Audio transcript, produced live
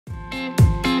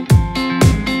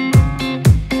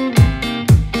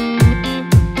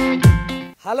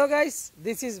Hello guys,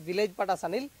 this is village Pataas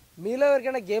Anil. మీలో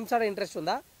ఎవరికైనా games ఆడే ఇంట్రెస్ట్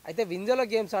ఉందా? అయితే వింజోలో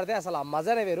గేమ్స్ ఆడితే అసలు ఆ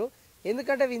మజానే వేరు.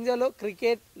 ఎందుకంటే వింజోలో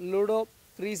cricket, ludo,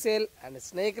 free sale and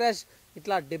snake rush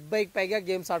ఇట్లా 70కి పైగా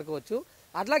గేమ్స్ ఆడుకోవచ్చు.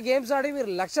 అట్లా గేమ్స్ ఆడి మీరు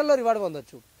లక్షల్లో రివార్డ్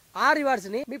పొందొచ్చు. ఆ రివార్డ్స్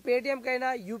ని మీ పేటిఎం కైనా,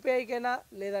 యూపీఐ కైనా,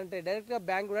 లేదంటే డైరెక్ట్ గా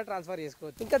బ్యాంక్ కూడా ట్రాన్స్ఫర్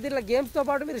చేసుకోవచ్చు. ఇంకా దీంట్లో గేమ్స్ తో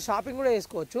పాటు మీరు షాపింగ్ కూడా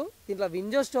చేసుకోవచ్చు. దీంట్లో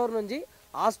వింజో స్టోర్ నుంచి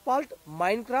Asphalt,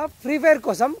 mind craft, free fire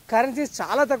కోసం కరెన్సీస్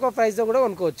చాలా తక్కువ ప్రైస్ తో కూడా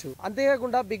కొనుక్కోవచ్చు.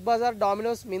 అంతేకాకుండా big Bazar,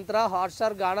 dominoes, Myntra,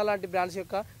 Hotstar, గానా లాంటి బ్రాండ్స్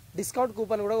యొక్క డిస్కౌంట్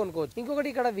కూపన్ కూడా కొనుక్కోవచ్చు. ఇంకొకటి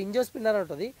ఇక్కడ వింజో స్పిన్నర్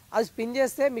ఉంటుంది. అది స్పిన్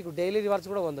చేస్తే మీకు డైలీ రివార్డ్స్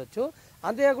కూడా పొందొచ్చు.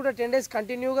 అంతేకాకుండా 10 days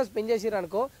కంటిన్యూగా స్పిన్ చేసిరు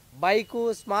అనుకో bike,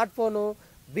 smart phone,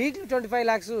 weekly 25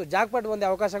 lakhs jackpot పొందే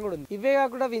అవకాశం కూడా ఉంది. ఇవే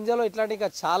కాకుండా వింజోలో ఇట్లాంటి ఇంకా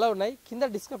చాలా ఉన్నాయి. కింద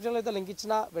డిస్క్రిప్షన్ లో అయితే లింక్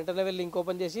ఇచ్చిన వెంటనే వెళ్ళి లింక్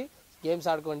ఓపెన్ చేసి గేమ్స్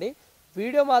ఆడుకోండి.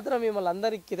 వీడియో మాత్రం మిమ్మల్ని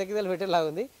అందరికి కితకితలు పెట్టేలాగా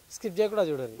ఉంది. స్కిప్ చేయకుండా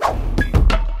చూడండి.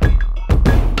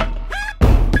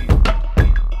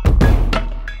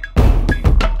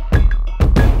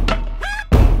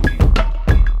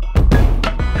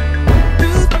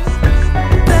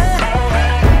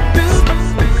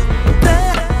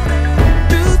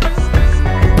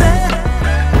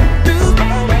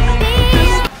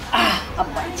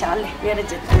 అబ్బాయి చాలే, వేరే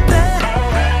చేద్దాం.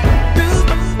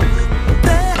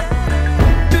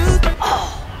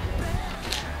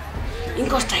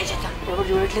 ఇంకో ట్రై చేద్దాం. ఎవరు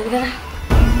చూడట్లేదు కదా.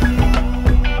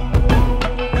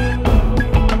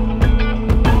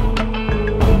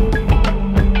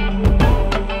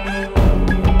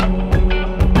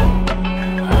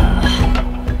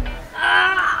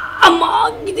 అమ్మా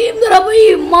ఇదేం ధరపోయి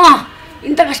అమ్మా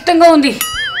ఇంత కష్టంగా ఉంది.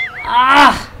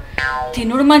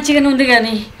 తినుడు మంచిగానే ఉంది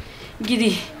కానీ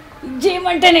ఇది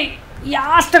చేయమంటేనే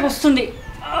యాస్టకు వస్తుంది.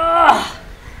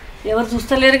 ఎవరు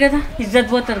చూస్తలేరు కదా,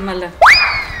 ఇజ్జత్ పోతారు మళ్ళీ.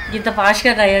 ఇంత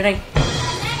పాష్గా తయారై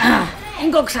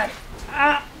ఇంకొకసారి.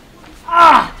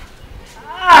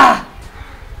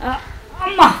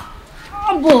 అమ్మా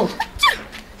అబ్బో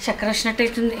చక్కెర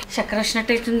వచ్చినట్టయితుంది, చక్కెర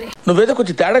వచ్చినట్టయితుంది. నువ్వేదో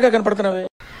కొంచెం తేడాగా కనపడుతున్నావే.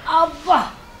 అబ్బా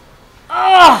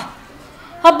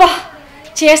అబ్బా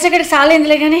చేసేకడికి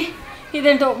సాలేందిలే కానీ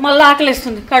ఇదేంటో మళ్ళీ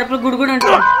ఆకలిస్తుంది. కడుపులో గుడుగుడు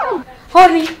ఉంటుంది.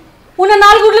 హోర్ని ఉన్న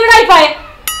 4 గుడ్లు కూడా అయిపోయాయి.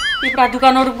 ఇప్పుడు ఆ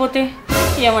దుకాణం పోతే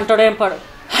ఏమంటాడో ఏం పాడు.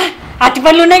 అతి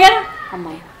పనులు ఉన్నాయి కదా.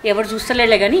 అమ్మాయి ఎవరు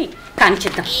చూస్తలేలే కానీ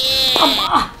కానిచేద్దాం. అమ్మా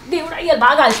దేవుడు అయ్యా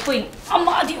బాగా అలసిపోయింది.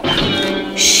 అమ్మా దేవుడు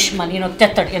మళ్ళీ నేను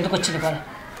వచ్చేస్తాడు. ఎందుకు వచ్చింది బాగా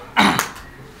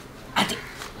అది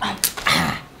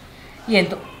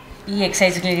ఏంటో ఈ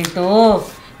ఎక్సర్సైజ్లు ఏంటో,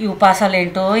 ఈ ఉపాసాలు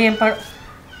ఏంటో ఏం పాడు.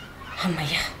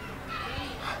 అమ్మయ్యా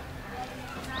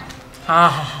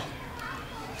ఆహా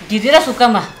గిదిరా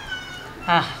సుఖమ్మా.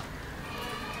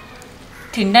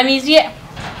 తినడం ఈజీయే,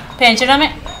 పెంచడమే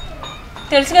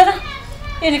తెలుసు కదా.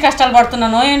 ఎన్ని కష్టాలు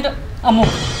పడుతున్నానో ఏంటో. అమ్మో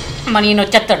మన ఈయన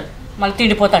వచ్చేస్తాడు, మళ్ళీ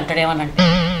తిండిపోతా అంటాడు. ఏమనంటే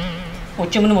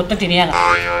వచ్చే ముందు మొత్తం తినేయాలి,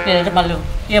 లేదంటే మళ్ళీ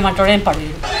ఏమంటాడో ఏం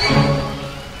పడలేదు.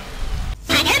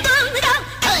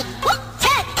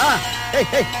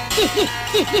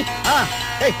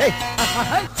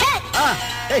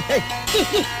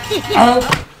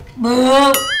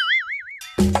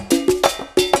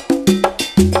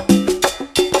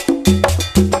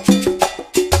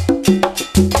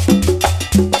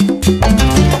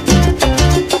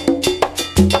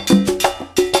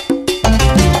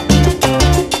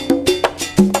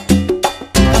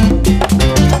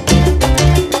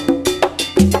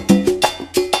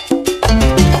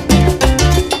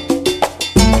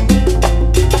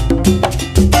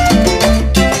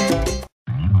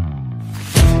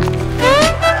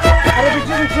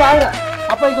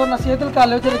 అప్ప ఇంకో నా చేతులు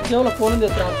కాళ్ళు వచ్చి కేవలం ఫోన్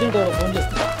చేస్తాను. అర్జెంట్ ఫోన్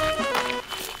చేస్తాను.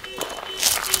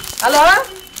 హలో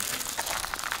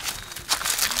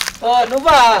ఓ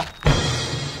నువ్వా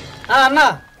అన్నా,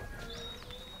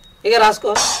 ఇక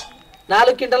రాసుకో.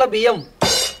 4 క్వింటాల బియ్యం,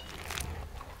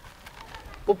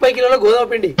 30 కిలోల గోధుమ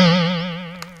పిండి,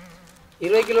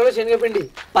 20 కిలోల శనగపిండి,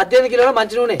 18 కిలోల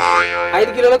మంచి నూనె,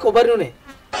 5 కిలోల కొబ్బరి నూనె.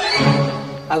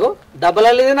 అగో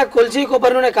డబ్బులు నాకు కొలిచి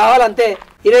కొబ్బరి నూనె కావాలంతే.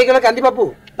 20 కిలోల కందిపప్పు,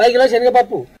 10 కిలోల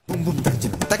శనగపప్పు.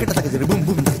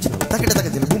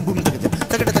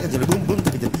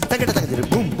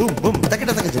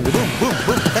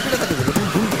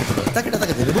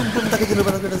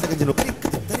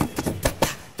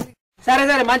 సరే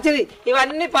సరే మంచిది.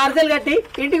 ఇవన్నీ పార్సెల్ కట్టి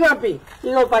ఇంటికి పంపి.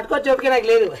 ఇక పట్టుకొచ్చి ఓపిక నాకు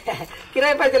లేదు.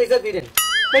 కిరాయి పైసలు ఇస్తా తీరండి,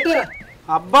 పెట్టిరా.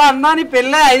 అబ్బా అన్నా నీ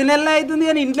పెళ్ళి 5 నెలలు అవుతుంది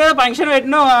కానీ ఇంట్లో ఫంక్షన్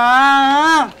పెట్టినావా?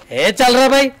 ఏ చల్లరా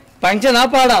బాయ్, ఫంక్షన్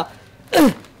పాడా.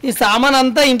 ఈ సామాన్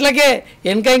అంతా ఇంట్లోకే.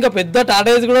 వెనక ఇంకా పెద్ద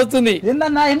టాటేజ్ కూడా వస్తుంది.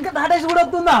 ఏందన్నా వెనక టాటేజ్ కూడా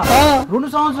వస్తుందా? 2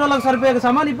 సంవత్సరాలకు సరిపోయే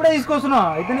సామాన్ ఇప్పుడే తీసుకొస్తున్నావు.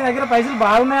 అయితే నీ దగ్గర పైసలు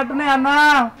బాగున్నాయట్టున్నాయి అన్నా.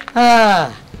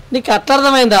 నీకు అట్లా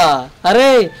అర్థమైందా? అరే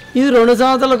ఇది 2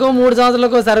 సంవత్సరాలకు 3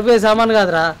 సంవత్సరాలకు సరిపోయే సామాన్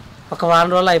కాదురా, ఒక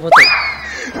వారం రోజులు అయిపోతాయి.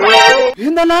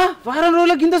 ఏందన్నా వారం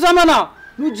రోజులకి ఇంత సామానా?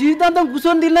 నువ్వు జీవితాంతం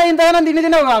కూర్చొని తిన్నా ఇంతగానో తిండి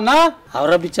తిన్నావు అన్నా?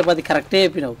 అవరా పిచ్చపతి కరెక్టే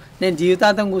చెప్పినావు. నేను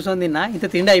జీవితాంతం కూర్చొని తిన్నా ఇంత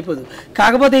తిండి అయిపోదు.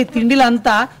 కాకపోతే ఈ తిండిలో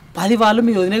అంతా 10 వాళ్ళు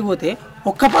మీ వదిలేకి పోతే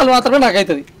ఒక్క పాలు మాత్రమే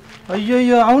నాకైతుంది.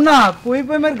 అయ్యో అవునా? పోయి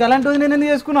మరి గలాంటి వదిన నేను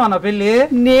చేసుకున్నావు అన్న పెళ్ళి?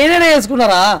 నేనే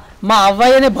చేసుకున్నారా? మా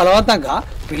అవ్వయ్యనే బలవంతంగా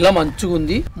పిల్ల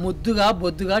మంచుకుంది, ముద్దుగా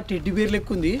బొద్దుగా టెడ్డి బీర్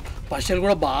లెక్కుంది, పశలు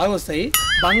కూడా బాగా వస్తాయి,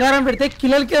 బంగారం పెడితే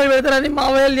కిలోలు పెడతారని మా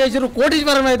అవ్వయ్యలు చేసారు,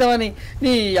 కోటీశ్వరం అవుతామని.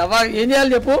 నీ అవ్వ ఏం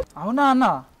చేయాలి చెప్పు? అవునా అన్న?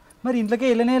 మరి ఇంట్లోకే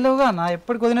వెళ్ళనేలేవుగా అన్న,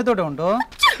 ఎప్పటికి వదినతోటే ఉంటావు?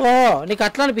 ఓ నీకు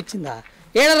అట్లా అనిపించిందా?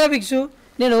 ఏడరా భిక్షు,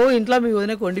 నేను ఇంట్లో మీ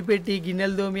వదినకు వండి పెట్టి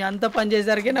గిన్నెలు దోమి అంతా పని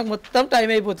చేసేసరికి నాకు మొత్తం టైం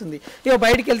అయిపోతుంది. ఇక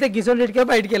బయటికి వెళ్తే గిసోళ్ళిటికే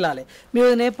బయటికి వెళ్ళాలి. మీ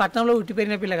వదిన పట్టణంలో ఉట్టి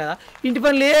పెరిగిన పిల్ల కదా, ఇంటి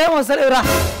పనులు ఏం వస్తలేవురా.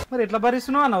 మరి ఎట్లా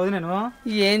భరిస్తున్నావు అన్న వదినేను?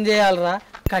 ఏం చేయాలరా,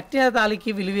 కట్టిన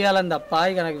తాళికి విలువేయాలని తప్ప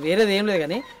ఇక నాకు వేరేది ఏం లేదు.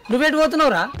 కానీ నువ్వేటి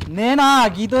పోతున్నావురా? నేనా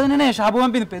గీత వదినే షాపు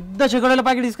పంపింది, పెద్ద చెక్కడల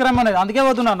ప్యాకెట్ తీసుకురమ్మన్నది, అందుకే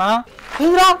పోతున్నా.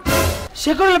 ఏంద్రా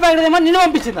చెక్కుడుల ప్యాకెట్ ఏమో నిన్ను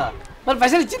పంపించిందా? మరి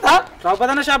పైసలు ఇచ్చిందా?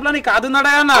 ద్రౌపదన్న షాప్ లో నీ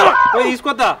కాదున్నాడా అన్న, పోయి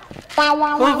తీసుకొద్దా.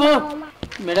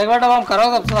 మెడగొట్ట కరవ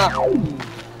తప్పుదా.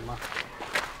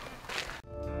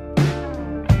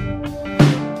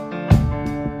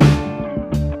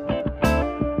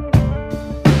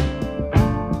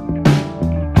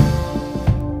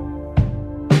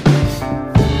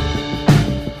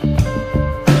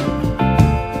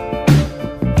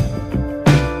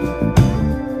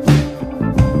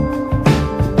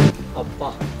 అబ్బా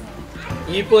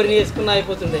ఈ పోరిని వేసుకున్నా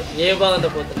అయిపోతుండే, ఏ బాధ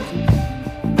పోతుండే.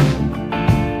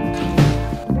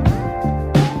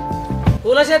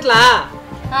 పూల చెట్లా?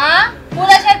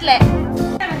 పూల చెట్లే.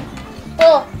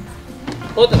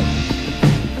 పోతుంది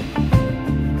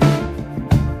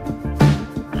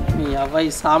మీ అబ్బాయి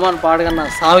సామాన్ పాడగన్నా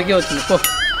సాగుకే వచ్చింది. పో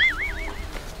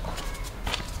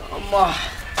అమ్మా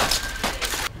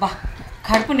బా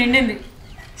కడుపు నిండింది.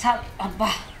 అబ్బా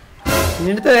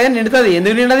నిండుతుంది.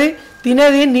 ఎందుకు నిండది?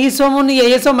 తినేది నీ సొమ్ము, నీ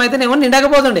ఏ సొమ్ము అయితేనేమో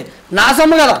నిండకపోతుండే, నా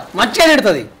సొమ్ము కదా మంచిగా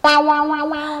నిండుతుంది.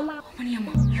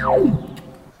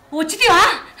 వచ్చితివా?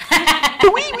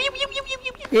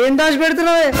 ఏం దాచి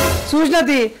పెడుతున్నావు?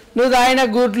 చూసినది నువ్వు ఆయన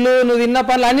గుడ్లు, నువ్వు తిన్న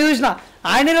పనులు అన్నీ చూసినా.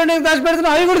 ఆయన దాచి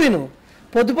పెడుతున్నావు, అవి కూడా తిను.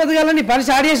 పొద్దుగా నీ పని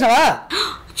స్టార్ట్ చేసినావా?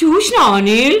 చూసినా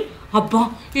అనిల్? అబ్బా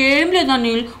ఏం లేదు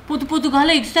అనిల్, పొద్దుగాల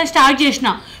ఎక్సర్సైజ్ స్టార్ట్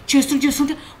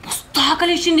చేస్తుంటే మస్తు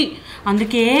ఆకలిసింది.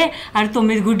 అందుకే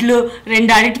 9 గుడ్లు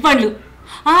 2 అరటి పండ్లు,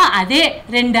 అదే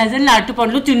 2 డజన్ల అరటి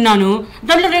పండ్లు తిన్నాను.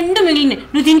 దాంట్లో 2 మిగిలినాయి.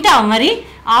 నువ్వు తింటావా? మరి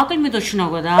ఆకలి మీద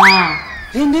వచ్చినావు కదా.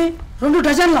 ఏంది 2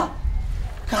 డజన్లా?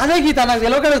 కాదే గీత, నాకు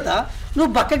తెలియగలుగుతా.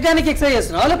 నువ్వు బక్కగానికి ఎక్సర్సైజ్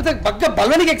చేస్తున్నావా లేకపోతే బక్క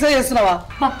బల్వానికి ఎక్సర్సైజ్ చేస్తున్నావా?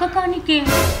 బక్కకానికే.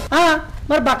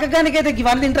 మరి బక్కగానికి అయితే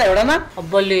ఇవన్నీ తింటా ఎవడన్నా?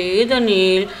 అబ్బా లేదని,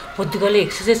 పొద్దుగాల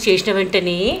ఎక్సర్సైజ్ చేసిన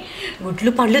వెంటనే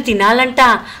గుడ్లు పండ్లు తినాలంట,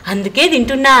 అందుకే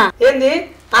తింటున్నా. ఏంది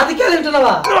అందుకే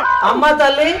తింటున్నావా? అమ్మ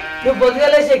తల్లి, నువ్వు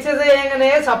పొద్దుగాల ఎక్సర్సైజ్ చేయగానే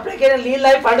సపరేట్ నీళ్ళు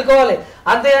అవి పండుకోవాలి.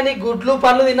 అంతేగాని గుడ్లు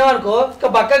పండ్లు తిన్నావు అనుకో ఇక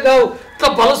బక్క కావు, ఇక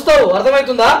బలుస్తావు.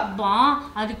 అర్థమవుతుందా? బా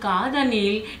అది కాదని,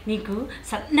 నీకు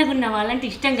సన్నగా ఉన్న వాళ్ళంటే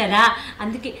ఇష్టం కదా,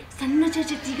 అందుకే సన్న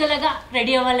తీగలగా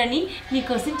రెడీ అవ్వాలని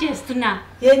నీకోసం చేస్తున్నా.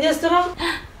 ఏం చేస్తున్నావు?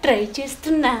 ట్రై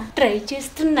చేస్తున్నా.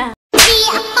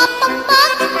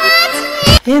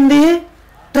 ఏంది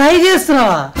ట్రై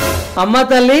చేస్తున్నావా? అమ్మ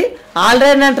తల్లి,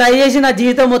 ఆల్రెడీ నేను ట్రై చేసి నా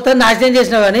జీవితం మొత్తం నాశనం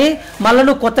చేసినావు. కానీ మళ్ళీ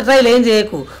నువ్వు కొత్త ట్రైలు ఏం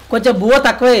చేయకు, కొంచెం బువ్వ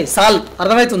తక్కువే సాల్.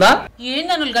 అర్థమవుతుందా?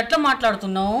 ఏందనులు గట్లా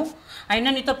మాట్లాడుతున్నావు? అయినా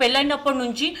నీతో పెళ్ళైనప్పటి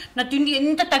నుంచి నా తిండి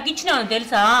ఎంత తగ్గించినావు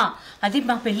తెలుసా? అది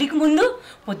మా పెళ్ళికి ముందు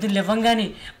పొద్దున్న లేవంగానే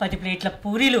 10 ప్లేట్ల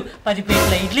పూరీలు, 10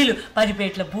 ప్లేట్ల ఇడ్లీలు, 10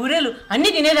 ప్లేట్ల బూరెలు అన్నీ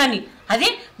తినేదాన్ని. అదే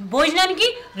భోజనానికి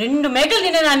 2 మేకలు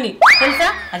తినేదాన్ని తెలుసా?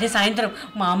 అదే సాయంత్రం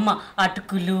మా అమ్మ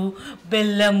అటుకులు,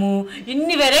 బెల్లము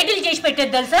ఎన్ని వెరైటీలు చేసి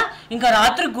పెట్టేది తెలుసా? ఇంకా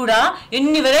రాత్రికి కూడా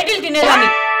ఎన్ని వెరైటీలు తినేదాన్ని.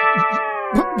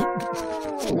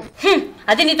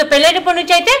 అదే నీతో పెళ్ళైనప్పటి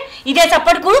నుంచి అయితే ఇదే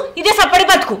సప్పడి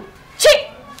బతుకు. ఛీ,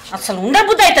 అసలు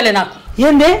ఉండబుద్ధి అవుతలే నాకు.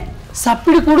 ఏంది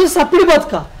సప్పిడి కూడు సప్పిడి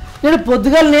బతుక? నేను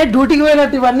పొద్దుగాలనే డ్యూటీకి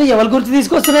పోయినట్టు ఇవన్నీ ఎవరి గురించి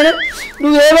తీసుకొస్తున్నాను?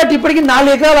 నువ్వేబట్టి ఇప్పటికి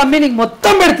 4 ఎకరాలు అమ్మి నీకు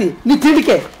మొత్తం పెడితే నీ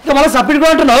తిండికే, ఇంకా మళ్ళీ సప్పిడి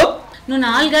కూడా అంటున్నావు? నువ్వు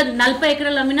 40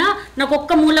 ఎకరాలు అమ్మినా నాకు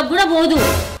ఒక్క మూలకు కూడా పోదు.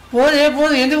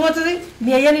 పోదు ఎందుకు పోతుంది?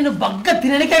 మీ అయ్య నేను బగ్గ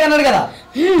తిననికే అన్నాడు కదా.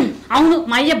 అవును,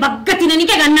 మా అయ్య బగ్గ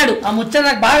తిననికే అన్నాడు. ఆ ముచ్చట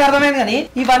నాకు బాగా అర్థమైంది. కానీ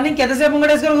ఇవన్నీ ఇంకెంతసేపు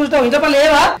ముంగడేసుకొని కూర్చుంటావు? ఇంత పని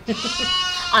లేవా?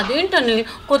 అదేంటని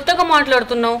కొత్తగా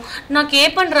మాట్లాడుతున్నావు? నాకు ఏ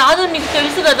పని రాదు నీకు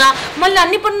తెలుసు కదా, మళ్ళీ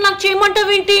అన్ని పనులు నాకు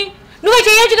చేయమంటావేంటి? నువ్వే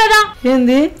చేయొచ్చు కదా.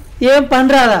 ఏంది ఏం పని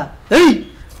రాదా?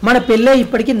 మన పెళ్ళే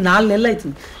ఇప్పటికి 4 నెలలు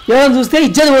అవుతుంది. ఎవరైనా చూస్తే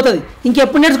ఇజ్జత్ పోతుంది.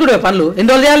 ఇంకెప్పుడు నేర్చుకుంటే పనులు ఎన్ని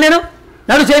రోజులు చేయాలి? నేను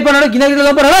నడు చేయపన్నాడు గిన్నె.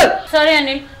 సరే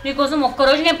అండి, నీకోసం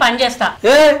ఒక్కరోజు నేను పని చేస్తా.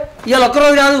 ఇవాళ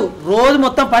ఒక్కరోజు కాదు, రోజు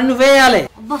మొత్తం పని నువ్వే వేయాలి.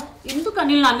 అబ్బా ఎందుకు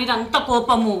అనిల్ నా మీద అంత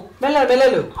కోపము?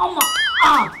 మెల్లలు అమ్మా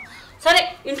సరే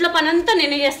ఇంట్లో పని అంతా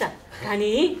నేనే చేస్తా,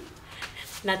 కానీ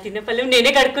నా తిన్న పల్లెం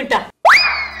నేనే కడుక్కుంటా.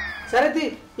 సరే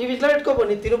ఈ ఇంట్లో పెట్టుకోపో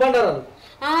నీ తినుబండారాలు.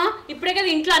 ఇప్పుడే కదా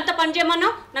ఇంట్లో అంత పని చేయమన్నా,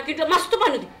 నాకు ఇంట్లో మస్తు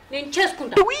పని ఉంది, నేను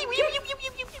చేసుకుంటా.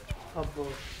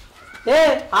 ఏ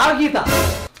ఆ గీత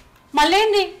మళ్ళీ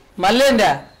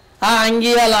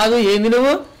అంగి లాగు ఏంది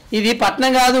నువ్వు? ఇది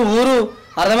పట్నం కాదు ఊరు,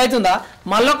 అర్థమవుతుందా?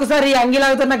 మళ్ళొక్కసారి ఈ అంగి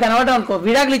లాగుతో నాకు కనబడటం అనుకో,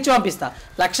 విడాకులు ఇచ్చి పంపిస్తా.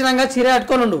 లక్షణంగా చీర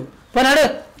కట్టుకొని ఉండు పోనాడు.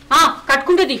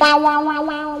 కట్టుకుంటుంది.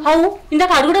 అవు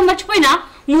ఇందాక అడగడం మర్చిపోయినా,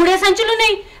 3 సంచులు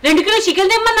ఉన్నాయి, 2 కిలో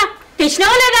చికెన్ తెమ్మన్నా,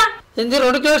 తెచ్చినావా లేదా? ఏంది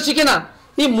 2 కిలో చికెనా?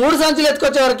 ఈ 3 సంచులు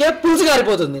ఎత్తుకొచ్చే వరకే పులుసు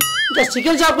కారిపోతుంది, ఇంకా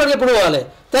చికెన్ షాప్ కూడా ఎప్పుడు పోవాలి?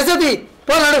 తెసది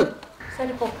పోనాడు.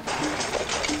 సరిపో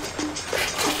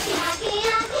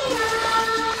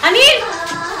అనిల్,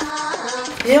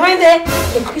 ఏమైందే?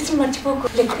 లెగ్ పీస్ మర్చిపోకు.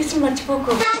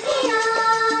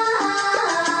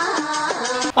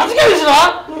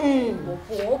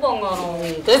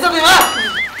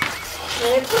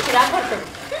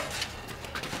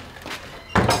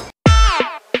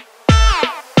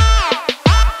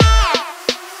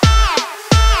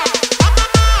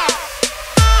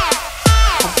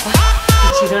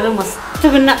 చీరలు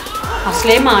మస్తుగున్నా.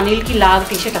 అసలే మా అనిల్కి లాగ్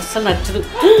టీషర్ట్ అస్సలు నచ్చదు.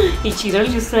 ఈ చీరలు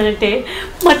చూస్తానంటే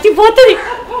మర్చిపోతుంది.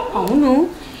 అవును,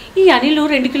 ఈ అనిల్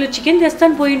 2 కిలో చికెన్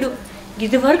తెస్తాను పోయిండు,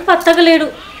 ఇది వరకు పత్తగలేడు,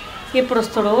 ఎప్పుడు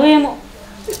వస్తాడో ఏమో.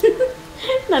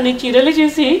 నన్ను చీరలు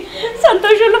చూసి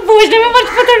సంతోషంలో భోజనమే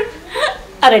మర్చిపోతాడు.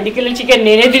 ఆ 2 కిలో చికెన్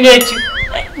నేనే తినేయచ్చు.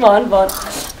 బాగుంది.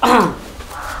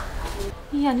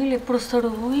 ఈ అనిల్ ఎప్పుడు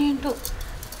వస్తాడో ఏంటో,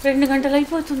 2 గంటలు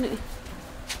అయిపోతుంది.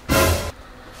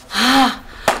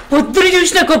 పొద్దున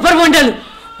చూసిన కొబ్బరి బొండాలు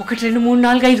 1 2 3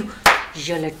 4 5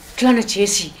 ఇవాళ ఎట్లన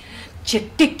చేసి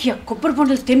చెట్టెక్కి ఆ కొబ్బరి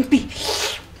బొండాలు తెంపి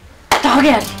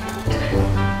తాగేయాలి.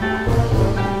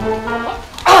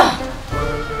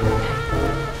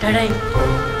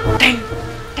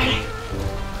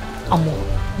 అమ్మో,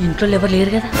 ఇంట్లో ఎవరు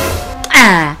లేరు కదా,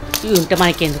 ఉంటే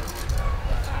మనకేందుకు.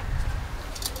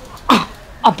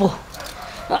 అబ్బో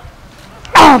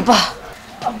అబ్బా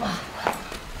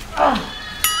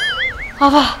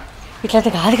అవా, ఇట్లయితే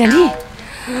కాదు కానీ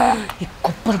ఈ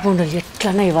కొబ్బరి బొండలు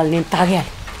ఎట్లన్నా ఇవాళ నేను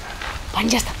తాగేయాలి. పని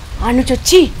చేస్తాను, ఆడ నుంచి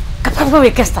వచ్చి కప్ప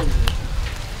ఎక్కేస్తాను.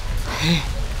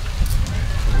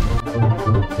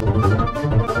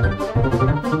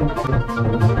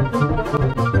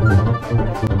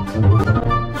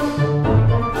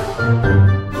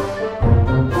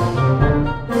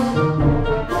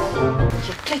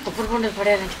 ఎట్లా కొబ్బరి బొండలు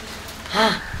పడేయాలంటే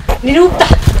నేను ఊపుతా.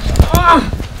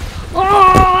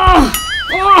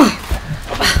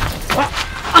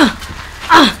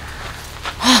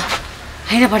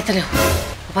 అయినా పడతలేవు,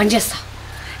 పని చేస్తా,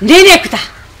 నేనే ఎక్కుతా.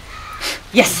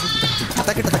 ఎస్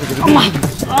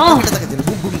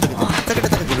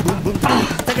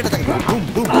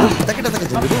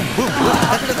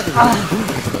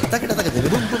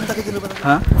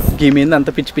ఈ మీద అంత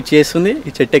పిచ్చి పిచ్చి చేస్తుంది,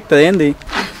 ఈ చెట్టు ఎక్కుతుంది ఏంది?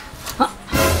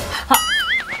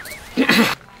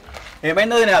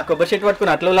 ఏమైందో ఆ కొబ్బరి చెట్టు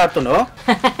పట్టుకుని అట్లా ఊలాడుతున్నావు?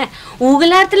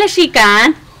 ఊగులాడుతులే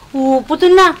శ్రీకాంత్,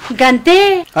 ఊపుతున్నా గంతే.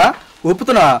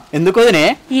 ఊపుతున్నా ఎందుకోదనే?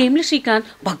 ఏమిలే శ్రీకాంత్,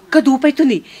 బక్క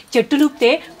దూపైతుంది, చెట్టు నూపితే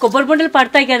కొబ్బరి బొండలు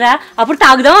పడతాయి కదా, అప్పుడు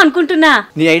తాగుదాం అనుకుంటున్నా.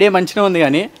 నీ ఐడియా మంచిగా ఉంది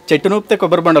కానీ చెట్టు నూపితే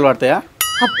కొబ్బరి బొండలు పడతాయా?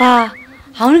 అబ్బా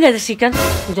అవును కదా శ్రీకాంత్,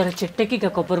 జర చెట్టుకి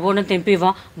ఇక కొబ్బరి బొండం తెంపివా,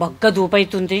 బక్క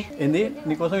దూపైతుంది. ఏంది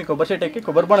నీకోసం ఈ కొబ్బరి చెట్టు ఎక్కి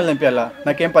కొబ్బరి బొండలు తెంపియాలా?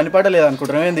 నాకేం పని పడలేదు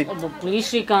అనుకుంటున్నావు ఏంది? ప్లీజ్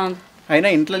శ్రీకాంత్. అయినా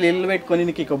ఇంట్లో నీళ్ళు పెట్టుకొని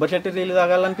నీకు కొబ్బరి చెట్టు నీళ్ళు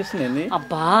తాగాలనిపిస్తుంది ఏంది?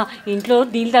 అబ్బా ఇంట్లో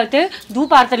నీళ్ళు తాగితే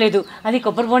దూపారతలేదు, అది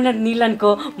కొబ్బరి బొండ నీళ్ళు అనుకో,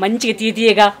 మంచిగా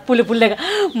తీయగా పుల్లగా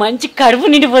మంచి కడుపు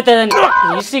నిండిపోతుంది.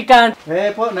 శ్రీకాంత్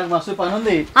నాకు మస్తు పని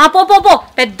ఉంది. పో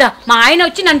పెద్ద మా ఆయన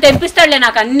వచ్చి నన్ను తెంపిస్తాడులే,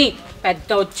 నాకు అన్ని పెద్ద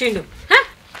వచ్చిండు.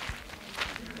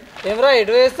 ఏమరా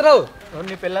ఎటు వేస్తున్నావు?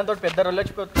 నీ పిల్లలతో పెద్ద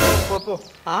రొల్లొచ్చిపో.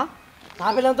 నా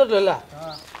పిల్లలతో రొల్లా?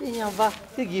 అబ్బా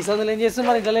గీసందులు ఏం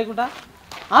చేస్తున్నారు ఇంట్లో లేకుండా?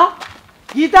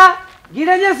 గీత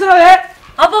ఏం చేస్తున్నావే?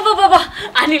 అబ్బాబాబా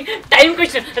అని టైంకి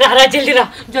వచ్చిన రారా, జల్దీ రా,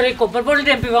 జర కొబ్బరి బొండలు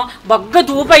తెంపివా, బగ్గ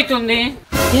దూపైతుంది.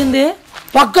 ఏంది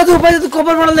పక్క దూపైతుంది,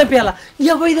 కొబ్బరి బొండలు తెంపియాలా?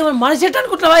 ఇది మన చెట్టు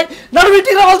అనుకుంటున్నావా? నడు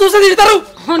ఇంటికి రావాలి, చూస్తే తిడతారు.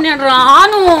 నేను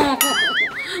రాను,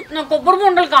 నా కొబ్బరి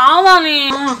బొండలు కావాలి.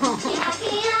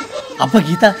 అబ్బా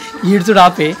గీత ఈడ్చుడు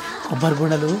ఆపే, కొబ్బరి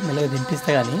బొండలు మెల్లగా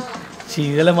తినిపిస్తా కానీ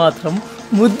చీరలు మాత్రం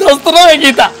ముద్దు వస్తున్నావే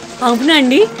గీత.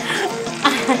 అవునండి,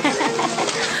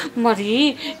 మరి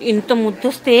ఇంత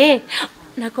ముద్దొస్తే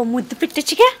నాకు ముద్దు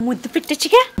పెట్టచ్చుగా.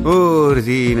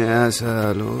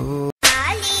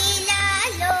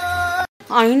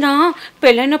 అయినా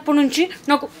పెళ్ళైనప్పటి నుంచి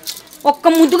నాకు ఒక్క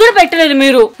ముద్దు కూడా పెట్టలేదు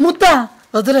మీరు. ముద్ద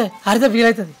వద్దులే, హరిత ఫీల్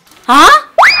అవుతుంది.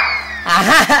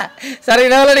 సరే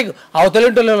వినాలి నీకు అవతల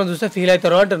ఇంట్లో చూస్తే ఫీల్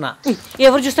అవుతారు అంటున్నా.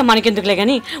 ఎవరు చూస్తే మనకెందుకులే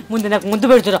కానీ ముందు నాకు ముద్దు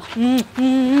పెడుతురా.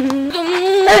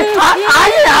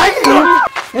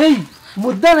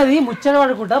 ముద్ద అనేది ముచ్చట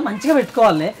పడుకుంటా మంచిగా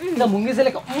పెట్టుకోవాలి. ఇలా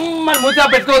ముంగిసలేక మన ముద్ద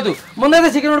పెట్టుకోవద్దు. ముందైతే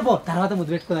చికెన్ ఉడిపో, తర్వాత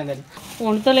ముద్దు పెట్టుకుందాం. కానీ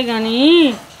వండుతలే కానీ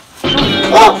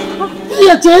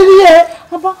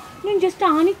అబ్బా నేను జస్ట్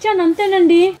ఆనిచ్చాను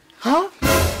అంతేనండి.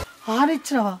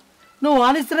 ఆనిచ్చినావా? నువ్వు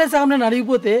ఆనిస్తేనే సగం నేను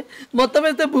అడిగిపోతే మొత్తం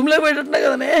అయితే భూమిలో పోయేటట్టున్నా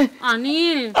కదనే.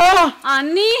 అనిల్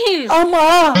అనిల్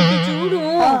చూడు,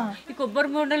 ఈ కొబ్బరి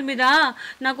బొండల మీద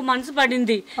నాకు మనసు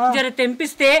పడింది. జర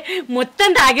తెంపిస్తే మొత్తం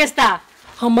తాగేస్తా.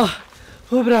 అమ్మా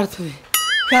ఊపిరాడుతుంది.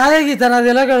 కాదే గీత, నాది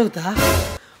ఎలా కడుగుతా?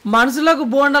 మనుషులకు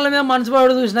బోండాల మీద మనసు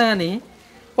పడు చూసినా కానీ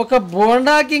ఒక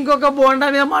బోండాకి ఇంకొక బోండా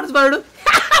మీద మనసు పడు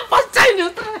ఫస్ట్ టైం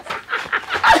చూస్తా.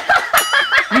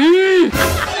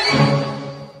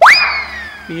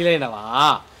 ఫీల్ అయినవా?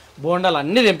 బోండాలు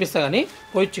అన్నీ తెంపిస్తా కానీ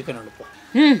పోయి చికెన్ వండుకో.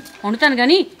 వండుతాను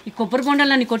కానీ ఈ కొబ్బరి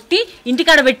బొండాలని కొట్టి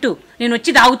ఇంటికాడ పెట్టు, నేను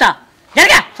వచ్చి తాగుతా.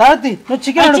 జరగా సారథి నువ్వు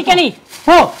చికెన్ చికెన్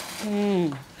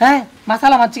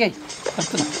మసాలా మంచిగా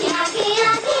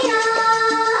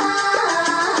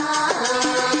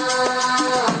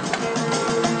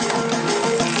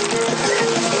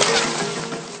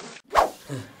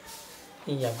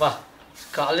అబ్బా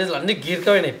కాలేజీలో అన్ని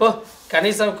గీర్కపోయినాయి. పో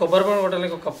కనీసం కొబ్బరి బొండ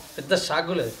కొట్టడానికి ఒక పెద్ద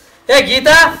షాకు లేదు. ఏ గీత,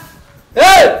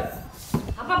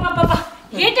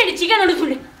 ఏంటండి చికెన్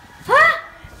వండుతుండే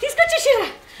తీసుకొచ్చేసిరా?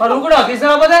 నువ్వు కూడా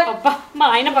తీసుకురాపోతే అబ్బా మా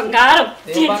ఆయన బంగారం.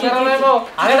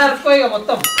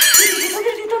 మొత్తం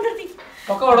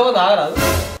పొక్క పడబోదు, ఆగరాదు.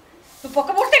 నువ్వు పొక్క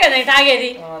పుట్టే కదా తాగేది,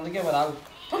 అందుకే మరి ఆగు.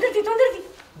 తొందరది తొందరది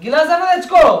గిలాస్ అన్న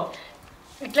తెచ్చుకో.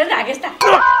 ఇట్లా తాగేస్తా.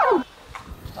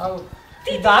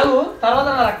 తాగు, తర్వాత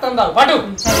నా రక్తం తాగు పటు.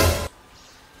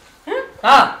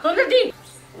 తొందరది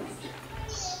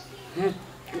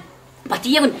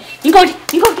పతియగుని. ఇంకోటి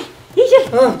ఇంకోటి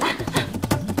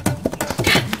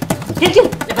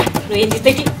నువ్వేం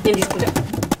తీస్తే నేను తీసుకుంటా.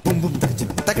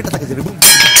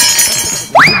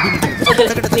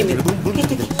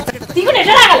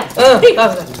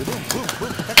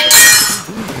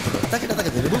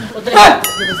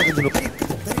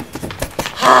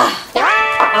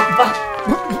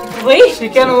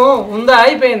 చికెన్ ఉందా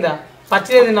అయిపోయిందా?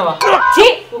 పచ్చిదే తిన్నావా?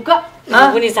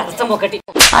 సరసం ఒకటి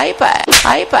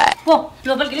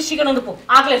లోపలికి వెళ్ళి చికెన్ వండుకో.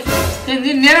 ఆకలి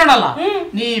నేను ఉండాలా?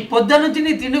 నీ పొద్దు నుంచి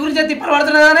నీ తిండి గురించి తిప్పలు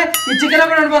పడుతున్నదానే ఈ చికెన్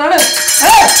ఒకటి వండుకోరాడు.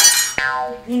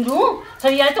 నిన్ను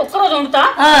సరి అయితే ఒక్కరోజు వండుతా,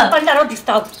 తర్వాత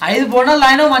ఇస్తావు. 5 బోండాలు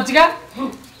ఆయన మంచిగా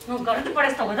నువ్వు గంట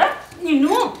పడేస్తావు కదా,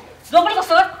 నిన్ను లోపలికి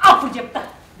వస్తావు అప్పుడు చెప్తా.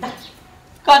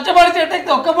 కష్టపడి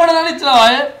చెట్టు ఒక్క బోండాలని ఇచ్చినావా?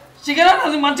 చికెన్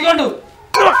అది మంచిగా వండు.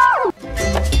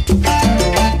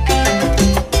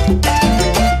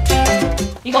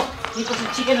 ఇగో నీకు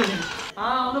చికెన్ ఉంది.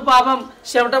 అవును పాపం,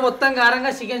 చెమట మొత్తం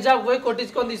కారంగా చికెన్ షాప్ పోయి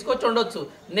కొట్టించుకొని తీసుకొచ్చి వండొచ్చు.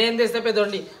 నేను తెస్తే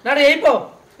పెద్దోండి నాడు అయిపో.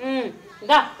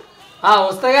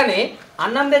 వస్తా గానీ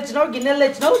అన్నం తెచ్చినావు, గిన్నెలు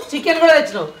తెచ్చినావు, చికెన్ కూడా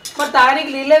తెచ్చినావు, మరి తాగడానికి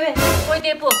నీళ్ళేవే? పోయి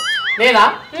తేపో. లేదా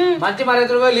మంచి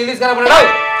మర్యాదలు నీళ్ళు తీసుకురాబడ్డావు.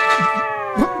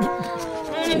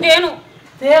 నేను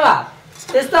తేవా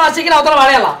తెస్తా, చికెన్ అవతల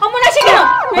వాడేయాలా?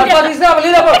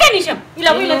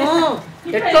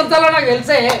 ఎట్లా నాకు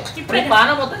తెలిసే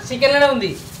బాగా మొత్తం చికెన్ లోనే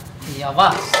ఉంది.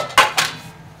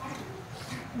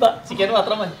 చికెన్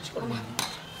మాత్రం మంచి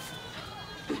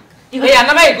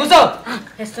అన్నమే కూర్చో.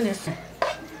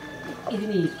 ఇది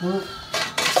నీకు,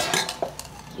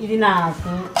 ఇది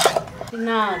నాకు,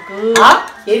 నాకు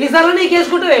ఎన్నిసార్లు నీకు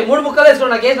వేసుకుంటావే? 3 ముక్కలు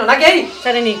వేసుకున్నా నాకు వేసిన నాకే.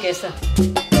 సరే నీకేస్తా.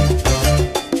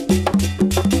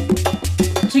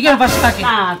 చికెన్ ఫస్ట్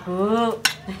నాకు.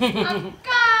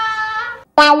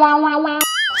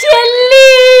 చెల్లి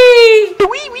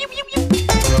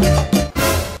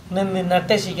నేను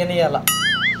నిన్నట్టే చికెన్ ఇవ్వాల.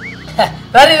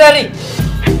 రరి రరి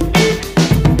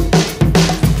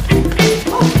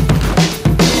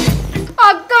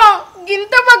అక్క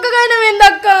ఇంత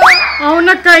పక్కగైనవేందక్క?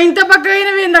 అవునక్క ఇంత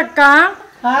పక్కగైనవేందక్క?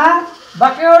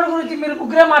 బక్కవాడి గురించి మీరు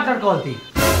ముగ్గురే మాట్లాడుకోవాలి.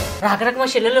 రాకరాక మా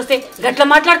చెల్లెలు వస్తే గట్లా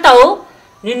మాట్లాడతావు?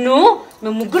 నిన్ను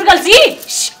మేము ముగ్గురు కలిసి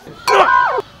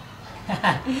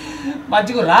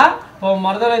మంచిగురా.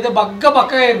 మరదలు అయితే బక్కగా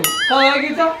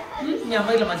అయ్యారు. మీ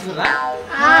అమ్మాయిలో మంచిగురా.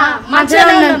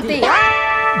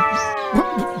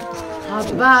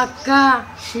 అబ్బా అక్క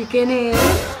చికెనే.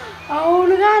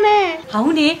 అవునుగానే.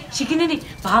 అవునే చికెన్ అని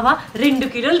బావా 2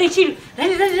 కిలోలు తెచ్చిడు.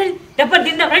 రండి రండి రండి దెబ్బలు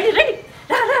తిందాం. రండి రండి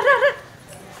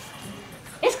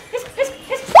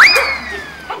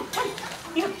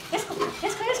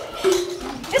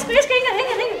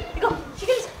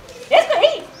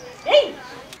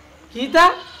గీత,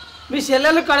 మీ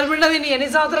చెల్లెలు కడుపుండది నీ ఎన్ని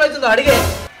సంవత్సరాలు అవుతుందో అడిగే.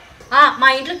 మా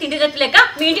ఇంట్లో తిండి గతి లేక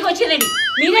మీ ఇంటికి వచ్చేదండి.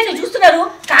 మీరైనా చూస్తున్నారు.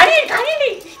 కానీ కానీ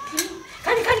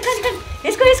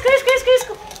వేసుకో వేసుకో వేసుకో వేసుకో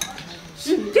వేసుకో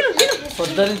తిను తిను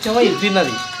పొద్దునించేమో ఇది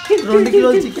తిన్నది 2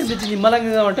 కిలోలు చికెన్ తెచ్చి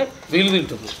నిమ్మలంగా అంటే వీళ్ళు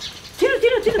తింటుంది తిను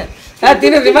తిను తిను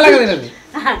తిను నిమ్మలంగా తినది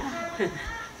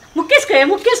ముక్కేసుకో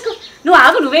ముక్కేసుకో నువ్వు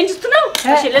ఆగు నువ్వేం చూస్తున్నావు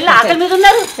చెల్లెళ్ళు ఆకలి మీద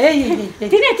ఉన్నారు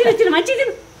తినే తిను తిను మంచి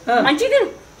తిను మంచి తిను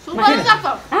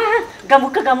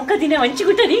గముక్క తినే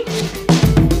మంచిగుంటది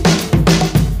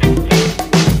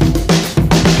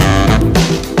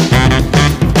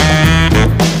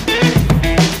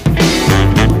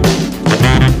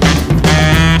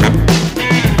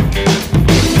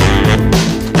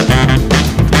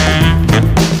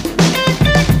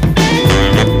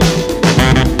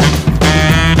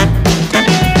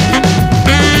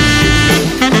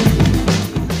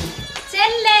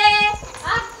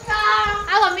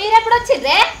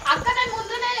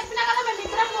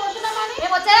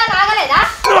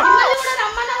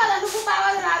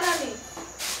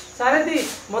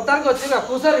మొత్తానికి వచ్చిందా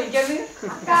కూసారు ఇంకేంది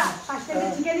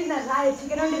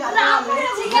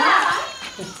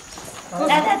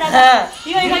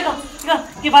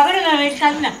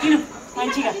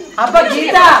అబ్బా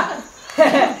గీత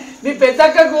నీ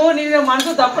పెద్దక్కకు నీ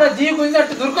మనసు తప్పున జీ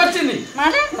గుంజినట్టు దొరికొచ్చింది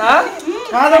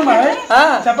కాదమ్మా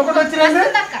చెప్పకుండా వచ్చినా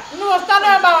నువ్వు వస్తానే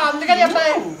అందుకే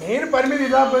చెప్పాలి నేను పని మీద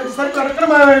ఇలా పోయేసరికి కరెక్ట్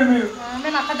మాట్లాడారు మీరు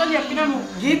నేను అక్కతో చెప్పినాను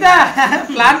గీత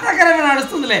ప్లాన్ ప్రకారమే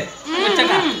నడుస్తుందిలే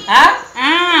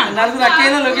నలుగురు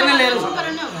అక్కయ్యలో లొకేనా లేరు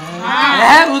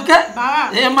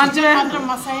ఏం మంచివే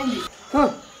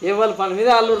ఇవాళ పని మీద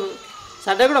వాళ్ళు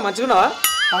సండే కూడా మంచిగున్నావా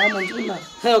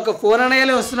మంచిగా ఒక ఫోన్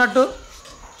అనేయాలి వస్తున్నట్టు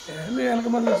వెనక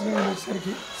మళ్ళీ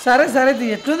వచ్చేసరికి సరే సరే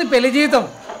ఎట్లుంది పెళ్లి జీవితం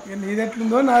నీది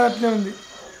ఎట్లుందో నాది అట్లే ఉంది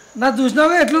నా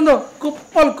చూసినావుగా ఎట్లుందో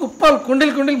కుప్పలు కుప్పలు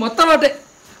కుండీలు కుండీలు మొత్తం అటే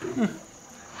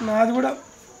నాది కూడా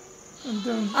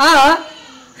అంతే ఉంది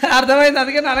అర్థమైంది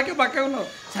అందుకే నాకే పక్కగా ఉన్నావు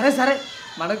సరే సరే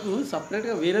మనకు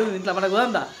సపరేట్గా వేరే ఇంట్లో మనకు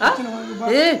ఉందా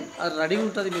ఏ రెడీగా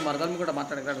ఉంటుంది మీ మరదలు కూడా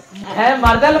మాట్లాడగలడు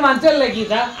మరదలు మంచోళ్ళే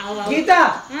గీత గీత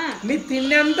నీ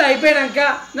తిండి అంతా అయిపోయాక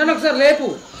నన్ను ఒకసారి లేపు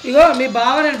ఇగో మీ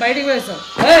బావ నేను బయటికి వేస్తాను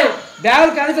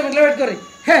బ్యాగులు కనీసం ఇంట్లో పెట్టుకోరి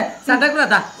సంతకు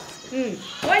రాదా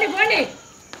పోండి పోండి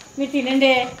మీరు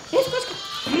తినండి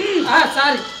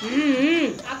సారీ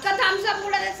అక్క థమ్స్ అప్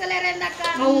కూడా తెచ్చలేరేంది అక్క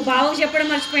నువ్వు బావకు చెప్పడం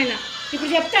మర్చిపోయినా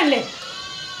ఇప్పుడు చెప్తానులే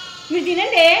మీరు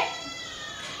తినండి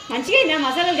మంచిగా అయినా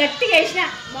మసాలాలు గట్టిగా వేసిన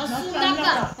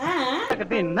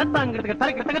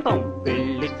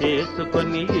పెళ్లి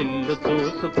చేసుకొని ఇల్లు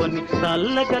చూసుకొని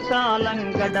చల్లగా కాలం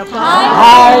గడప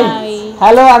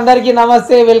హలో అందరికి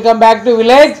నమస్తే వెల్కమ్ బ్యాక్ టు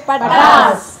విలేజ్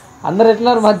అందరు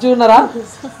ఎట్లున్నారు మంచిగా ఉన్నారా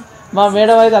మా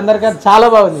మేడం అయితే అందరికీ చాలా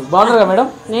బాగుంది బాగున్నారా మేడం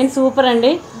నేను సూపర్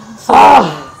అండి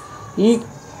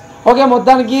ఓకే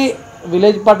మొత్తానికి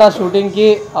విలేజ్ పటా షూటింగ్కి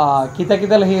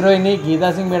కితకితల హీరోయిన్ గీతా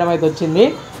సింగ్ మేడం అయితే వచ్చింది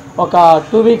ఒక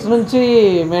 2 వీక్స్ నుంచి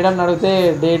మేడం అడిగితే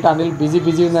డేట్ అనిల్ బిజీ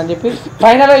ఉందని చెప్పి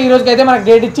ఫైనల్గా ఈ రోజుకి అయితే మనకు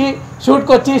డేట్ ఇచ్చి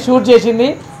షూట్కి వచ్చి షూట్ చేసింది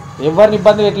ఎవరిని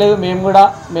ఇబ్బంది పెట్టలేదు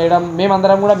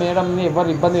మేమందరం కూడా మేడంని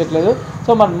ఎవరిని ఇబ్బంది పెట్టలేదు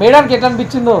సో మన మేడానికి ఎట్లా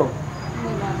అనిపించిందో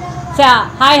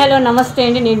హాయ్ హలో నమస్తే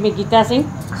అండి నేను మీ Gita Singh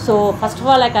so first of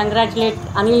all I congratulate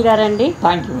Anil గారు అండి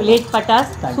విలేజ్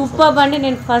పటాస్ సూపర్ అండి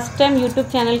నేను ఫస్ట్ టైం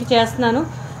యూట్యూబ్ ఛానల్కి చేస్తున్నాను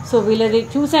సో వీళ్ళది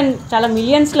చూసాను చాలా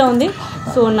మిలియన్స్లో ఉంది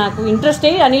సో నాకు ఇంట్రెస్ట్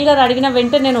అయ్యి అనిల్ గారు అడిగిన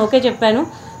వెంటనే నేను ఓకే చెప్పాను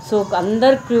సో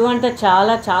అందరు క్రూ అంతా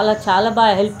చాలా చాలా చాలా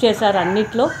బాగా హెల్ప్ చేశారు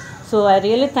అన్నిట్లో so I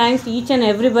really thanks each and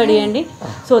everybody అండి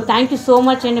so thank you so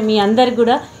much అండి మీ అందరికి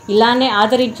కూడా ఇలానే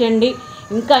ఆదరించండి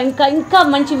ఇంకా ఇంకా ఇంకా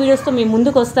మంచి వీడియోస్తో మేము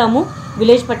ముందుకు వస్తాము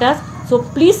village Pataas so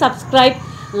please subscribe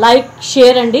like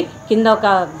share అండి కింద ఒక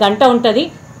గంట ఉంటుంది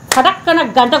పటక్కన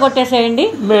గంట కొట్టేసేయండి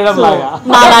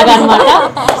నాలాగా అనమాట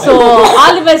so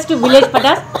all the best village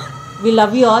Pataas we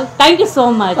love you all thank you so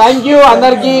much thank you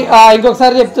అందరికి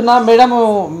ఇంకొకసారి చెప్తున్నా మేడం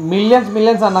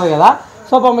మిలియన్స్ అన్నది కదా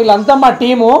సో వీళ్ళంతా మా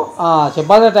టీము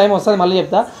చెప్పాల్సిన టైం వస్తుంది మళ్ళీ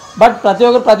చెప్తా బట్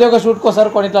ప్రతి ఒక్క షూట్కి వస్తారు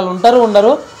కొన్నిట్లో ఉంటారు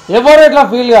ఉండరు ఎవరు ఇట్లా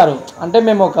ఫీల్ గారు అంటే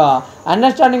మేము ఒక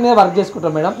అండర్స్టాండింగ్ మీద వర్క్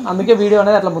చేసుకుంటాం మేడం అందుకే వీడియో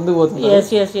అనేది అట్లా ముందుకు పోతుంది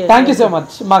థ్యాంక్ యూ సో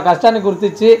మచ్ మా కష్టాన్ని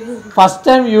గుర్తించి ఫస్ట్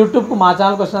టైం యూట్యూబ్కి మా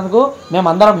ఛానల్కి వచ్చినందుకు మేము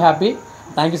అందరం happy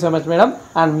thank you so much madam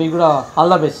and మీకు కూడా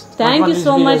all the best thank you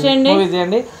so much అండి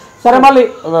చేయండి సరే మళ్ళీ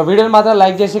వీడియోని మాత్రం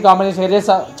లైక్ చేసి కామెంట్ షేర్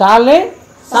చేసి ఛానల్ని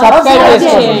సబ్స్క్రైబ్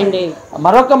చేయండి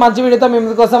మరొక మంచి వీడియోతో మీ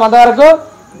ముందుకు వస్తాం అంతవరకు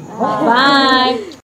బాయ్